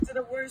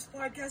the worst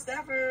podcast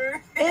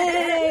ever.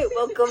 Hey,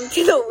 welcome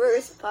to the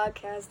worst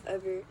podcast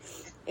ever.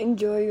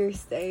 Enjoy your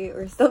stay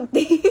or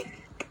something.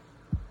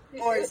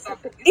 Or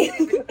something. You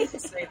can't even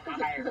say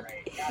hi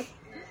right. God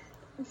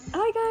damn.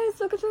 Hi guys,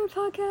 welcome to our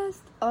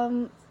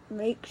podcast.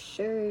 Make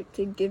sure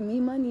to give me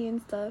money and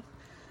stuff.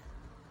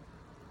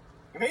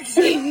 Make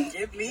sure you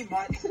give me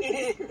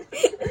money.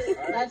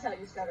 That's how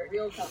you start a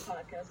real tough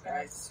podcast, I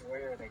guys.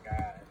 swear to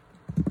God.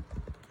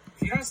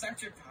 If you don't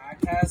start your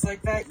podcast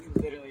like that, you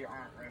literally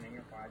aren't running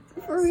your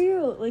podcast. For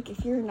real, like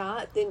if you're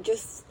not, then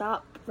just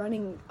stop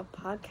running a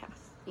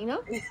podcast, you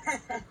know?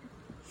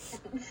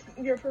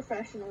 Your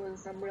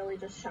professionalism really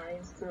just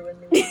shines through in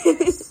me.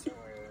 I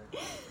swear.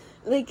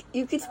 Like,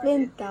 you could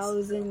spend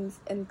thousands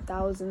and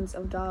thousands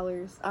of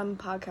dollars on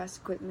podcast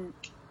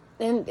equipment,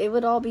 and it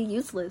would all be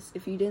useless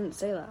if you didn't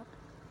say that.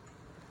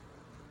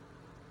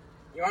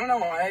 You wanna know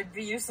why it'd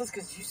be useless?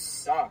 Because you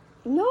suck.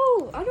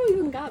 No, I don't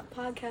even got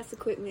podcast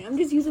equipment. I'm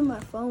just using my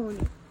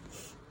phone.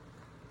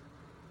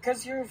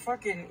 Because you're a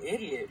fucking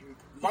idiot who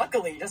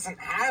luckily doesn't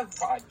have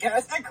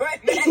podcast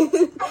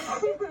equipment.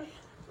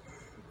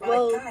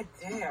 Well, God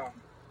damn.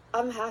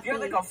 I'm If happy. you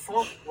had like a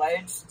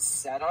full-fledged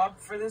setup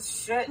for this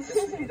shit,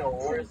 this would be the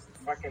worst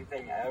fucking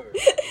thing ever.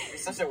 It'd be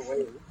such a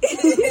waste.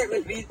 It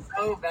would be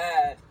so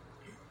bad.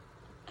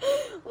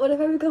 What if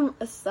I become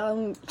a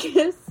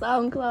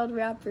SoundCloud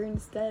rapper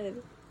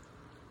instead?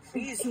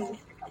 Please don't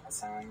become a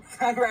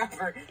SoundCloud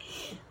rapper.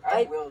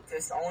 I will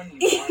disown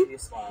you on your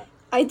spot.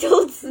 I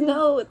told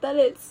Snow that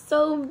it's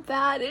so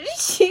bad, and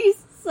she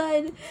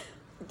said,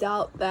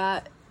 doubt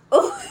that.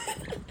 Oh.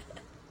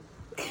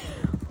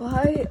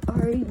 Why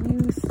are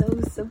you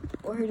so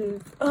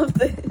supportive of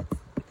this?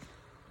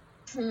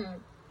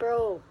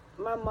 Bro,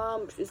 my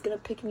mom is gonna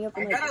pick me up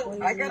in like 20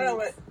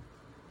 minutes.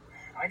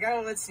 I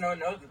gotta let Snow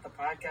know that the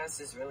podcast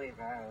is really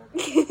bad.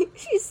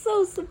 She's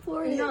so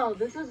supportive. No,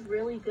 this is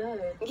really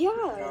good. Yeah.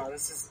 No,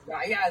 this is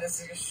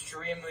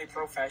extremely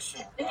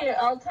professional. Here,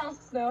 I'll tell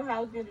Snow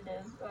how good it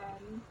is.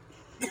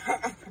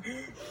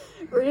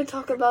 We're gonna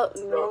talk about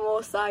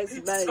normal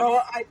sized beds.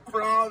 Snow, I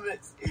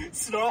promise.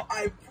 Snow,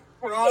 I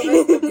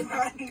promise the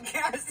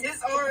podcast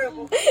is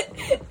horrible.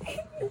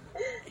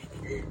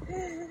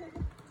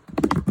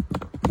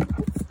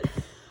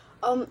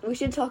 We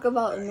should talk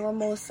about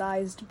normal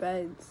sized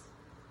beds.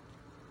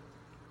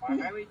 Why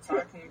are we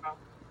talking about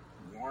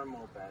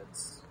normal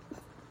beds?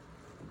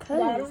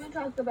 Why don't we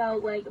talk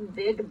about, like,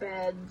 big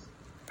beds?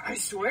 I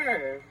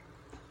swear.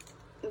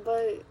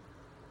 But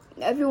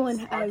everyone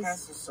This podcast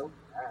has. is so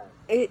bad.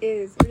 It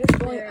is. We're just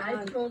going There, I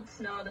on. told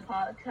Snow the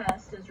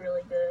podcast is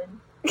really good.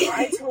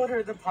 I told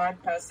her the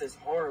podcast is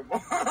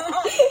horrible.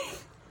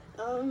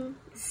 Oh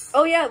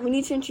yeah, we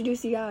need to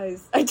introduce you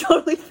guys. I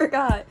totally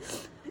forgot.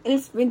 And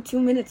it's been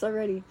 2 minutes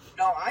already.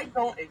 No, I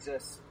don't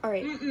exist.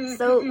 Alright,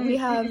 so we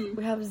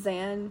have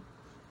Zan.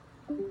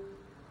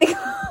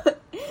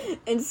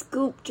 And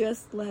Scoop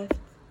just left.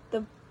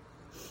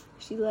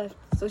 She left.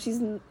 So she's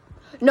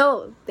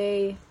no,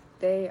 they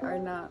are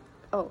not.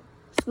 Oh,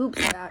 Scoop's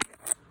back.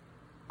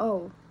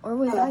 Oh, or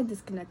was I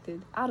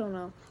disconnected? I don't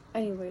know.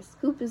 Anyways,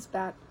 Scoop is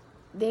back.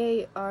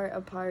 They are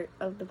a part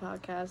of the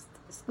podcast.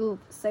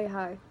 Scoop, say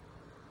hi.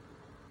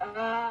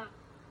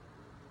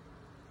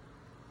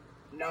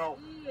 No.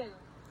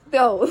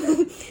 Go.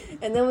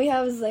 And then we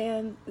have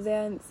Zan.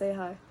 Zan, say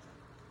hi.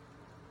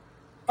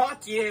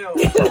 Fuck you.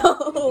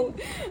 No,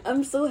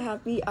 I'm so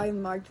happy I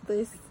marked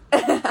this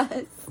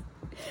as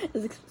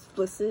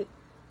explicit.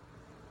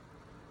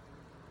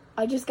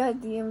 I just got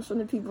DMs from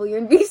the people you're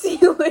in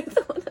BC with.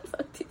 What the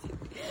fuck did you?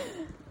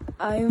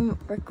 I'm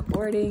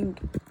recording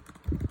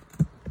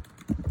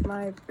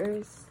my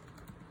first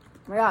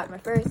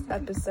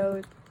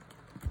episode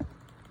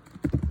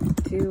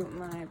to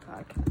my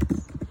podcast.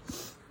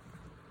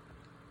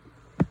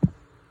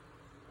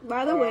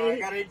 By the way, I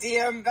got a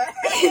DM back.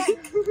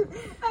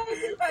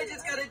 I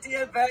just got a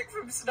DM back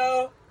from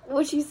Snow.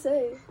 what'd she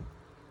say?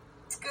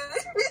 It's good.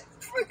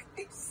 It's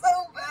fucking so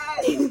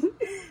bad.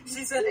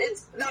 She said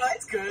it's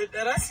good,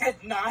 and I said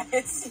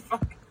it's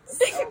fucking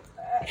so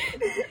bad.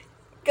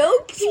 Go.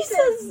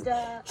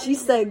 She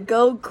said,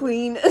 "Go,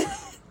 Queen."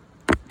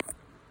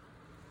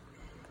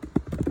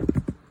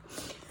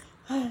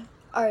 All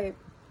right.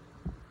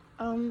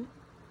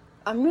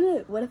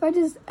 What if I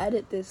just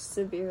edit this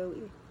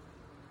severely?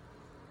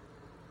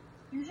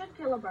 You should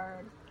kill a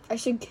bird. I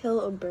should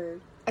kill a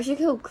bird. I should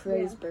kill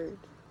Cray's bird.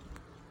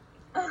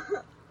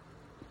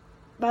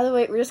 By the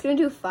way, we're just gonna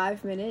do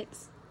 5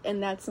 minutes,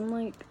 and that's in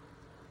like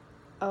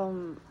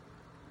 30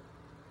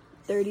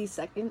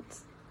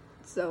 seconds.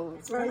 So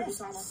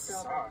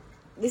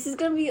this is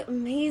gonna be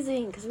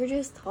amazing because we're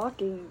just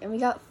talking, and we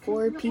got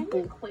 4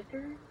 people.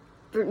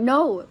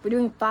 No, we're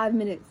doing 5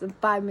 minutes.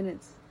 5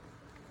 minutes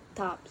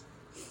tops.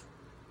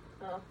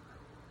 Oh.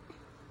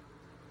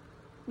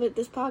 But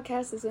this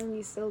podcast is gonna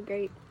be so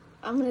great.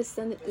 I'm gonna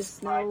send it to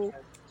Snow,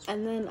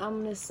 and then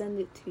I'm gonna send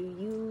it to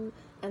you,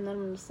 and then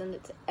I'm gonna send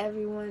it to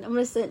everyone. I'm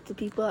gonna send it to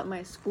people at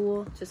my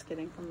school. Just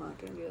kidding, I'm not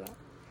gonna do that.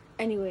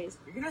 Anyways.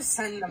 You're gonna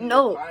send them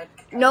No. the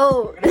podcast.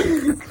 No.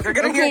 You're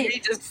gonna Okay, hear me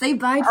just say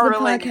bye to the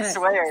hurling podcast.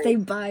 swears. Say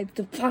bye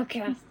to the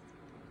podcast.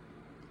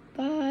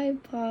 Bye,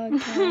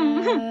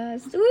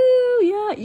 podcast. Woo, yeah.